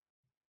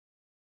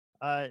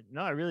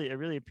 No, I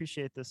really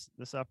appreciate this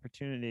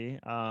opportunity.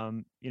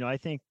 I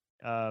think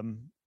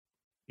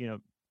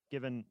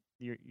given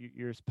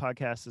your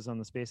podcast is on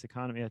the space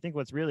economy, I think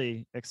what's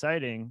really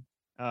exciting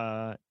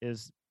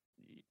is,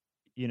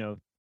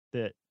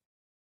 that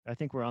I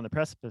think we're on the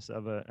precipice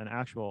of an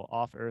actual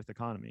off-Earth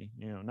economy,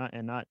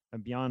 not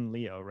beyond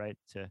Leo, right?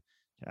 To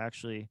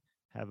actually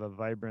have a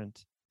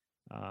vibrant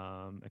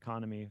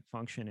economy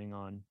functioning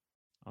on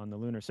the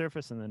lunar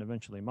surface and then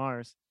eventually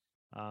Mars.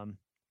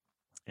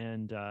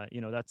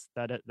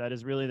 That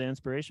is really the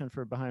inspiration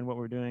behind what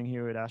we're doing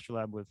here at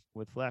Astrolab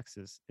with Flex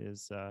is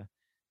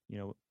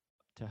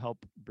to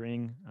help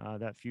bring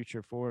that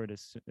future forward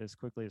as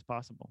quickly as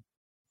possible.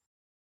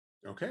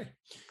 Okay.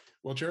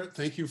 Well, Jaret,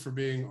 thank you for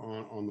being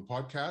on the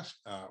podcast.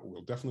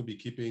 We'll definitely be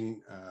keeping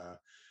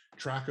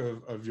track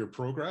of your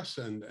progress,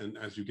 and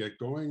as you get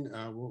going,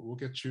 we'll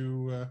get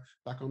you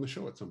back on the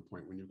show at some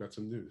point when you've got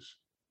some news.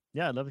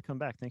 Yeah, I'd love to come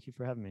back. Thank you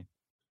for having me.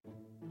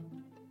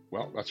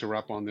 Well, that's a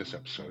wrap on this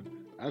episode.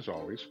 As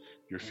always,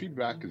 your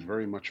feedback is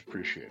very much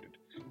appreciated.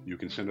 You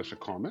can send us a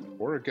comment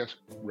or a guest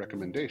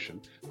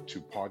recommendation to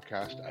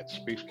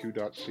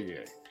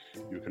podcast@spaceq.ca.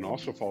 You can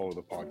also follow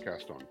the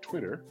podcast on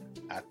Twitter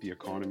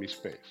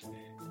 @TheEconomySpace.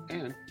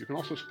 And you can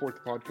also support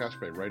the podcast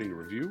by writing a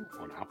review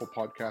on Apple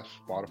Podcasts,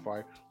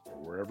 Spotify,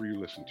 or wherever you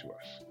listen to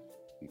us.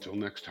 Until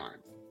next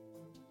time.